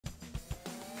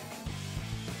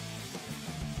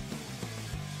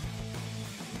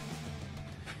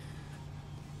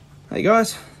Hey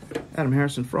guys, Adam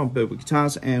Harrison from Burwood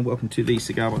Guitars and welcome to the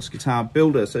Cigar Box Guitar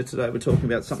Builder. So today we're talking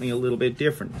about something a little bit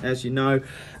different. As you know,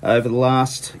 over the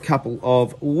last couple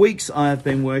of weeks I've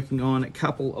been working on a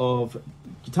couple of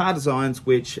guitar designs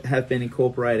which have been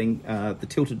incorporating the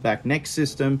tilted back neck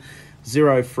system,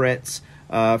 0 frets,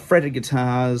 fretted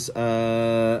guitars,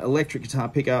 electric guitar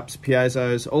pickups,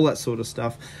 piezos, all that sort of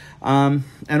stuff. And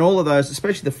all of those,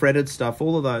 especially the fretted stuff,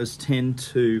 all of those tend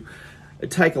to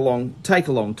take a long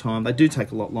time. They do take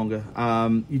a lot longer.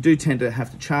 You do tend to have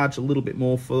to charge a little bit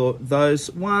more for those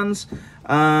ones.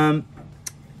 But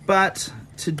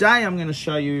today I'm going to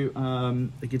show you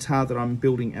the guitar that I'm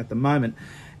building at the moment.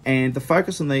 And the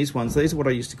focus on these ones, these are what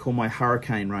I used to call my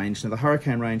Hurricane range. Now the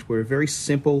Hurricane range were very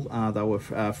simple. They were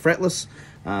fretless,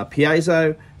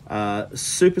 piezo,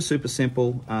 super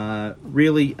simple,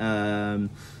 really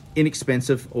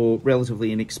inexpensive or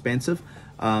relatively inexpensive.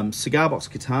 Cigar box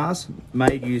guitars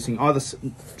made using either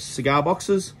cigar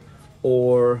boxes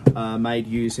or made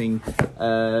using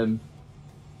you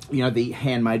know, the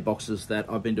handmade boxes that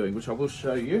I've been doing, which I will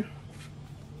show you.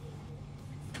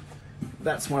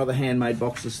 That's one of the handmade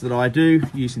boxes that I do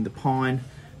using the pine,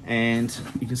 and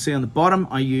you can see on the bottom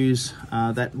I use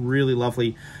that really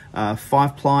lovely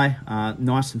 5-ply,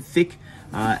 nice and thick,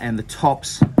 and the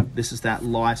tops, this is that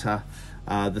lighter,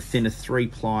 the thinner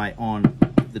 3-ply on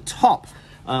the top.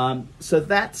 So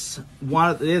that's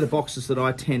they're the boxes that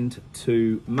I tend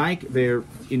to make. They're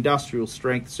industrial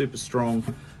strength, super strong.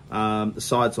 The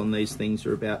sides on these things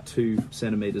are about 2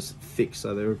 centimeters thick,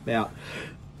 so they're about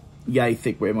yay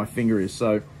thick where my finger is.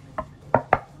 So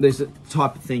there's a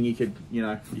type of thing you could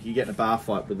get in a bar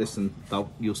fight with this, and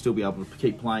you'll still be able to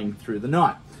keep playing through the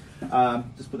night.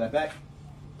 Just put that back.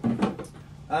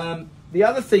 The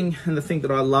other thing, and the thing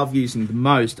that I love using the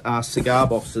most, are cigar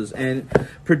boxes, and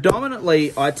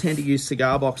predominantly I tend to use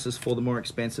cigar boxes for the more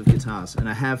expensive guitars, and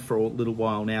I have for a little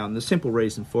while now. And the simple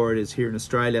reason for it is here in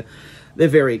Australia they're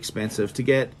very expensive. To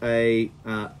get a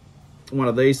one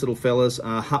of these little fellas,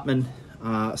 Hutman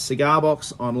cigar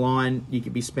box online, you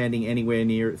could be spending anywhere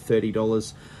near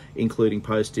 $30 including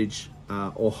postage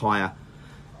or higher,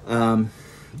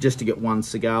 just to get one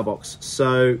cigar box.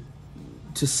 So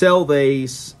to sell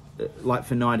these like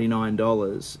for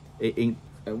 $99,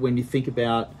 when you think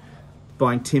about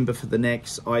buying timber for the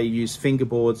necks, I use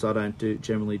fingerboards. I don't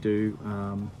generally do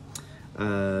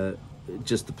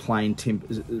just the plain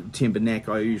timber neck.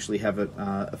 I usually have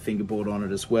a fingerboard on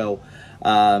it as well.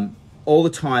 All the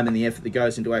time and the effort that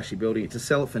goes into actually building it, to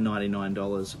sell it for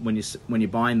 $99 when you're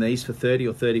buying these for $30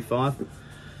 or $35,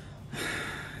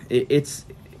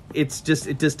 it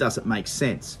just doesn't make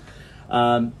sense.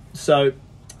 So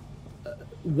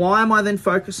why am I then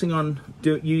focusing on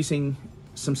using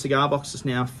some cigar boxes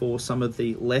now for some of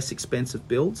the less expensive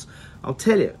builds? I'll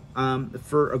tell you,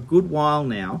 for a good while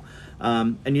now,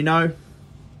 and you know,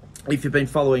 if you've been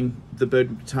following the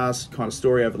Burwood Guitars kind of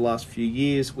story over the last few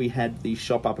years, we had the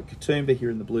shop up at Katoomba here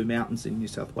in the Blue Mountains in New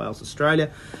South Wales, Australia,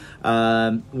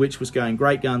 which was going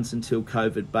great guns until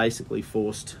COVID basically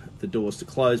forced the doors to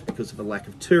close because of a lack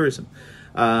of tourism.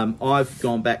 I've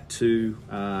gone back to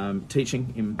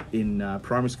teaching in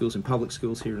primary schools and public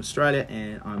schools here in Australia,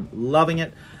 and I'm loving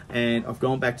it. And I've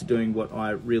gone back to doing what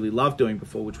I really loved doing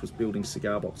before, which was building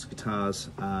cigar box guitars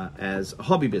as a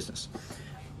hobby business,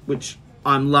 which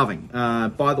I'm loving.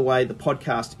 By the way, the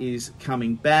podcast is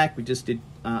coming back. We just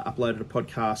uploaded a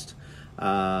podcast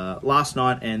last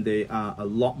night, and there are a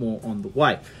lot more on the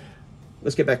way.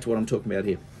 Let's get back to what I'm talking about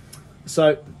here.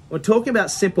 So we're talking about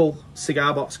simple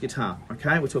cigar box guitar,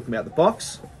 okay? We're talking about the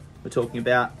box. We're talking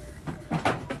about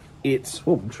its,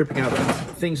 oh, I'm tripping over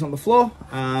things on the floor.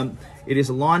 It is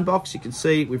a line box. You can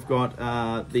see we've got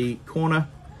the corner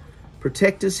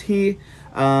protectors here.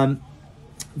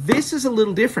 This is a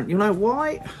little different. You know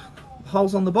why?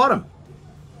 Holes on the bottom.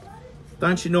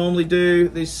 Don't you normally do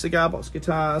these cigar box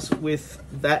guitars with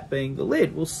that being the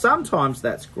lid? Well, sometimes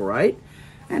that's great,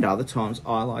 and other times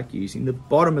I like using the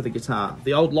bottom of the guitar.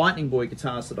 The old Lightning Boy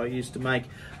guitars that I used to make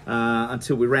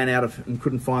until we ran out of and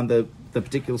couldn't find the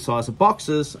particular size of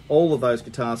boxes, all of those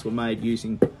guitars were made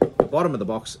using the bottom of the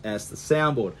box as the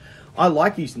soundboard. I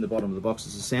like using the bottom of the box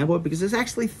as a soundboard because it's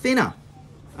actually thinner,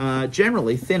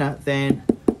 generally thinner than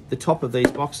the top of these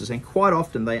boxes, and quite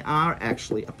often they are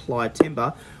actually applied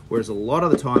timber, whereas a lot of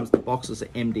the times the boxes are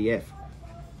MDF.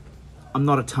 I'm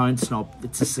not a tone snob.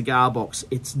 It's a cigar box.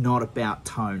 It's not about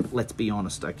tone. Let's be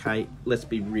honest, okay? Let's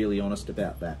be really honest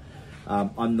about that.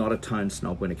 I'm not a tone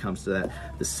snob when it comes to that.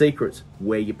 The secret's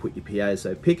where you put your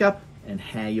piezo pickup and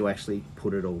how you actually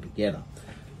put it all together.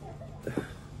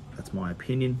 That's my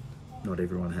opinion. Not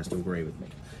everyone has to agree with me.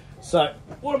 So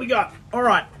what do we got? All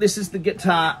right, this is the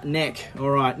guitar neck. All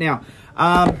right, now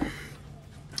I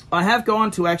have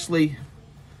gone to actually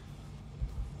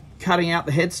cutting out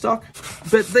the headstock,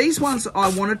 but these ones I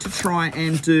wanted to try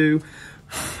and do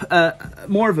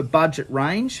more of a budget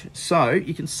range. So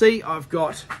you can see I've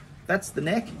got, that's the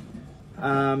neck.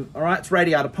 All right, it's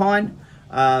radiata pine.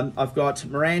 I've got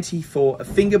Meranti for a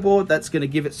fingerboard. That's going to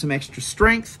give it some extra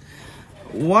strength.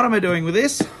 What am I doing with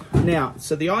this? Now,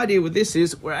 so the idea with this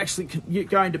is we're actually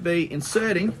going to be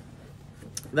inserting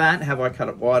that. Have I cut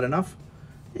it wide enough?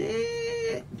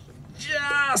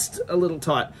 Just a little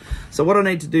tight. So what I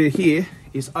need to do here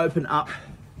is open up,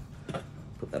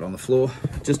 put that on the floor,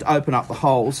 just open up the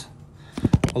holes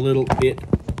a little bit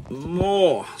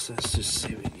more. So let's just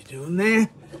see what you're doing there.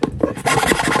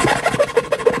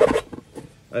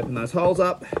 Open those holes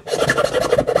up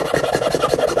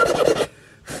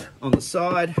on the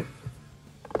side.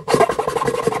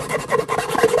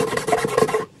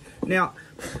 Now,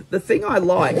 the thing I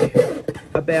like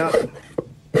about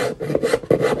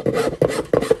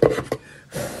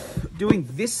doing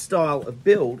this style of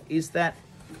build is that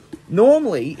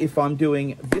normally if I'm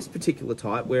doing this particular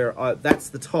type where that's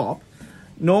the top,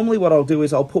 normally what I'll do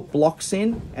is I'll put blocks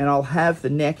in and I'll have the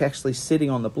neck actually sitting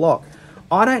on the block.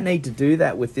 I don't need to do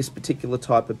that with this particular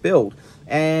type of build,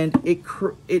 and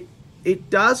it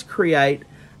does create,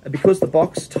 because the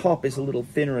box top is a little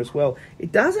thinner as well,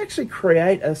 it does actually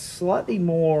create a slightly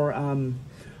more,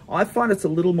 I find it's a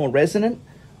little more resonant.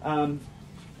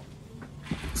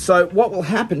 So what will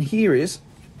happen here is,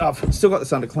 I've still got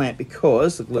this under clamp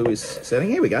because the glue is setting.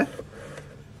 Here we go.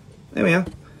 There we are.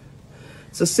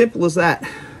 It's as simple as that.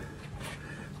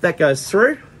 That goes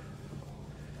through.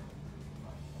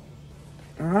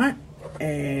 All right,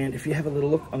 and if you have a little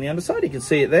look on the underside, you can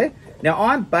see it there. Now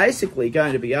I'm basically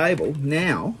going to be able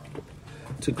now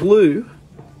to glue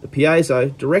the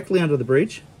piezo directly under the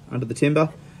bridge, under the timber,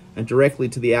 and directly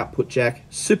to the output jack.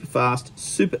 Super fast,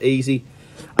 super easy.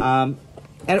 And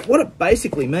what it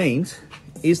basically means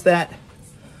is that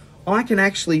I can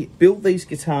actually build these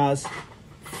guitars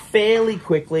fairly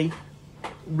quickly,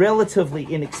 relatively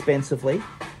inexpensively,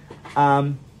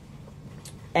 and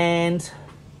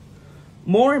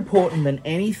more important than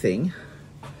anything,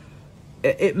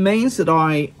 it means that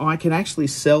I can actually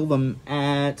sell them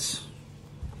at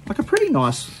like a pretty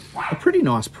nice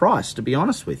price, to be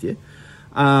honest with you.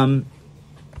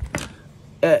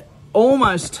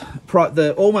 Almost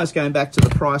going back to the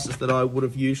prices that I would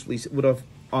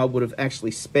have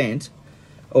actually spent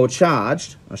or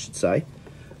charged, I should say,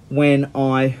 when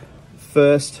I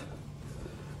first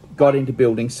got into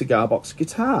building cigar box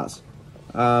guitars.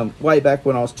 Way back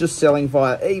when I was just selling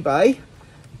via eBay,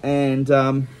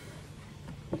 and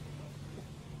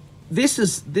this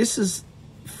is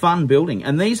fun building,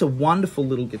 and these are wonderful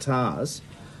little guitars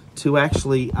to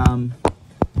actually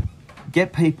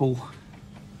get people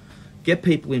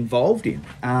involved in.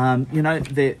 You know,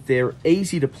 they're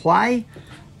easy to play.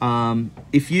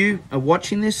 If you are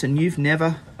watching this and you've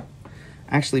never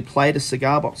actually played a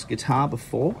cigar box guitar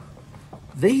before,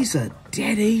 these are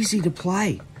dead easy to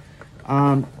play.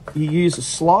 You use a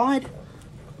slide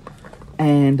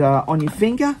and on your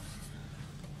finger,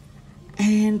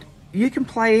 and you can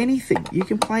play anything. You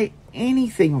can play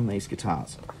anything on these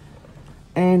guitars,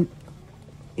 and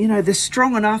you know they're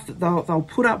strong enough that they'll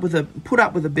put up with a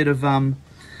bit of a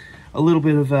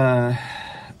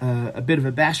bit of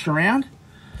a bash around.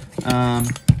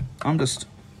 I'm just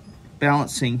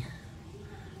balancing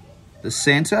the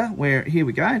center where, here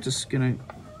we go. Just gonna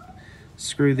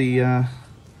screw the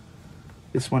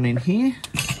this one in here,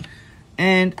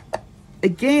 and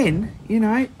again, you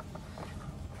know,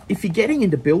 if you're getting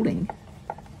into building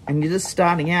and you're just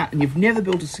starting out and you've never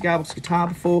built a cigar box guitar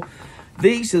before,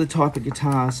 these are the type of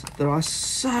guitars that I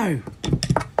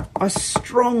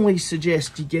strongly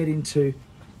suggest you get into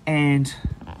and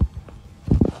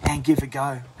give a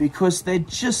go, because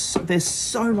they're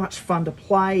so much fun to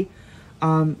play.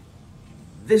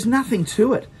 There's nothing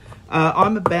to it.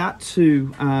 I'm about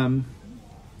to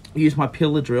use my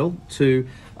pillar drill to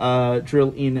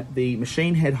drill in the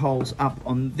machine head holes up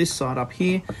on this side up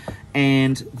here,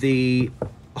 and the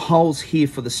holes here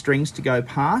for the strings to go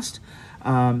past.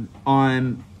 I'm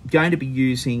going to be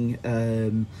using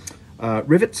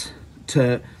rivets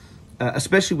to,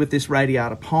 especially with this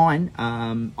radiata pine.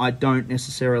 I don't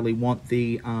necessarily want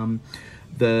the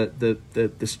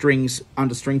strings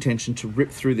under string tension to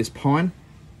rip through this pine.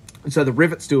 So the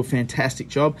rivets do a fantastic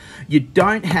job. You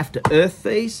don't have to earth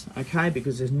these, okay,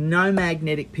 because there's no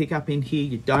magnetic pickup in here.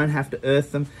 You don't have to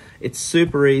earth them. It's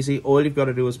super easy. All you've got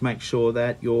to do is make sure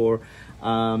that your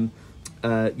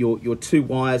your two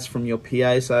wires from your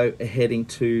piezo are heading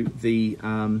to the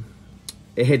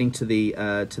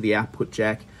output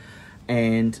jack,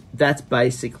 and that's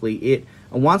basically it.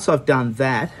 And once I've done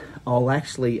that, I'll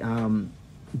actually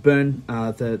burn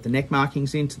the neck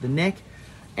markings into the neck,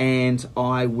 and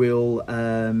I will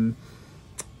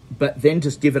but then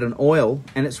just give it an oil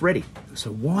and it's ready. So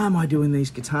why am I doing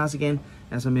these guitars again?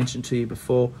 As I mentioned to you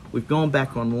before, we've gone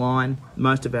back online.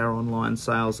 Most of our online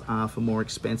sales are for more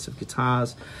expensive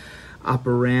guitars, up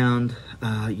around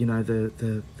you know,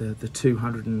 the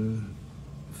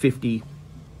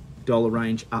 $250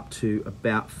 range up to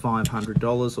about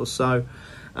 $500 or so.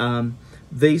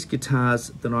 These guitars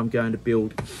that I'm going to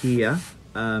build here,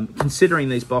 considering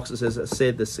these boxes, as I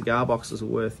said, the cigar boxes are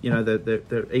worth, you know,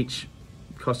 they're each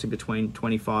costing between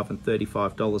 $25 and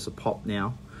 $35 a pop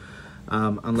now,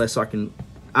 unless I can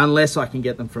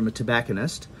get them from a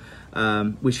tobacconist,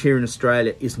 which here in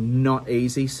Australia is not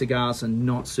easy. Cigars are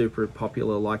not super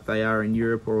popular like they are in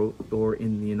Europe or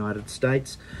in the United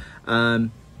States.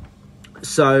 So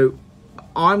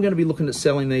I'm going to be looking at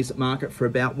selling these at market for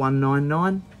about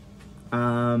 $199.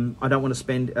 I don't want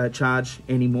to charge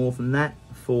any more than that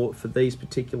for these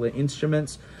particular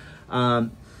instruments.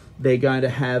 They're going to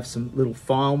have some little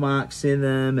file marks in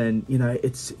them, and you know,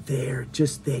 they're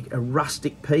a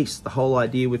rustic piece. The whole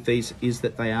idea with these is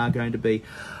that they are going to be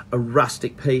a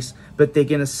rustic piece, but they're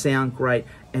going to sound great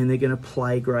and they're going to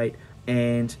play great.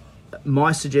 And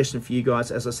my suggestion for you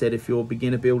guys, as I said, if you're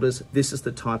beginner builders, this is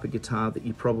the type of guitar that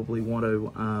you probably want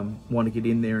to get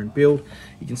in there and build.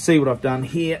 You can see what I've done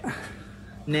here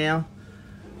now.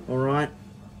 All right,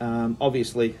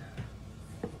 obviously,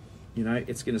 you know,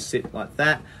 it's going to sit like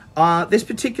that. This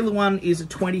particular one is a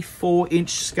 24-inch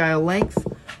scale length.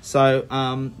 So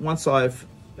once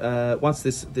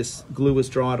this glue is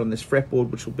dried on this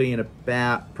fretboard, which will be in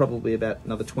probably about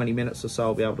another 20 minutes or so,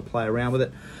 I'll be able to play around with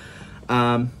it.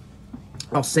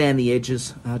 I'll sand the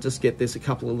edges, just get there's a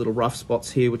couple of little rough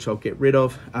spots here, which I'll get rid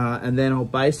of, and then I'll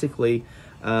basically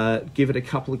give it a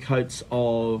couple of coats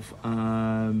of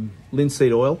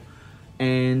linseed oil.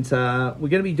 And we're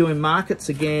going to be doing markets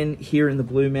again here in the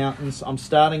Blue Mountains. I'm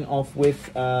starting off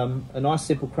with a nice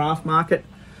simple craft market,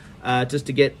 just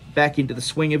to get back into the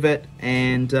swing of it.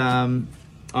 And I'm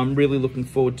really looking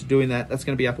forward to doing that. That's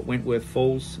going to be up at Wentworth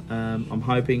Falls. I'm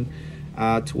hoping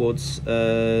towards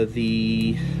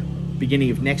the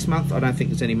beginning of next month. I don't think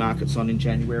there's any markets on in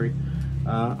January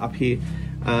up here.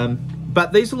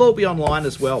 But these will all be online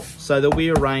as well. So there'll be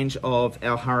a range of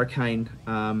our Hurricane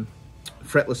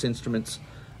fretless instruments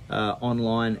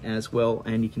online as well,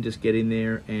 and you can just get in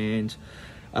there, and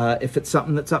if it's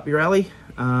something that's up your alley,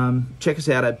 check us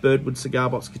out at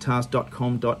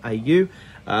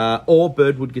birdwoodcigarboxguitars.com.au or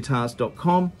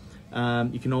birdwoodguitars.com.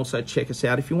 You can also check us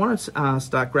out if you want to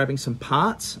start grabbing some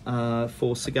parts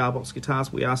for cigar box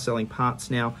guitars. We are selling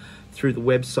parts now through the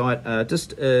website,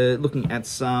 just looking at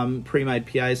some pre-made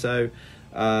piezo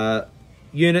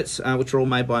units, which are all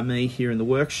made by me here in the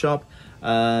workshop.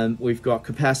 We've got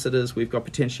capacitors, we've got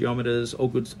potentiometers, all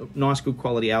good, nice, good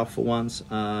quality alpha ones.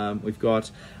 We've got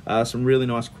some really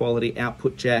nice quality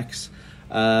output jacks,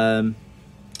 knobs,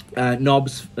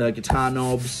 guitar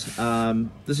knobs.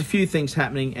 There's a few things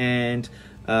happening, and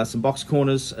some box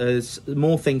corners. There's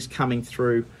more things coming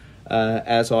through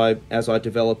as I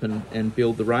develop and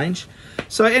build the range.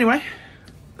 So anyway,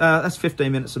 that's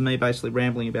 15 minutes of me basically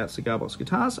rambling about cigar box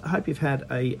guitars. I hope you've had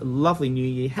a lovely New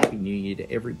Year. Happy New Year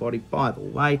to everybody, by the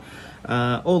way.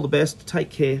 All the best.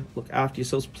 Take care. Look after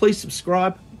yourselves. Please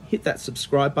subscribe. Hit that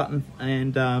subscribe button,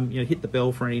 and you know, hit the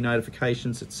bell for any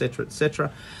notifications, etc.,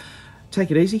 etc.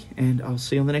 Take it easy, and I'll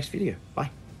see you on the next video.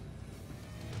 Bye.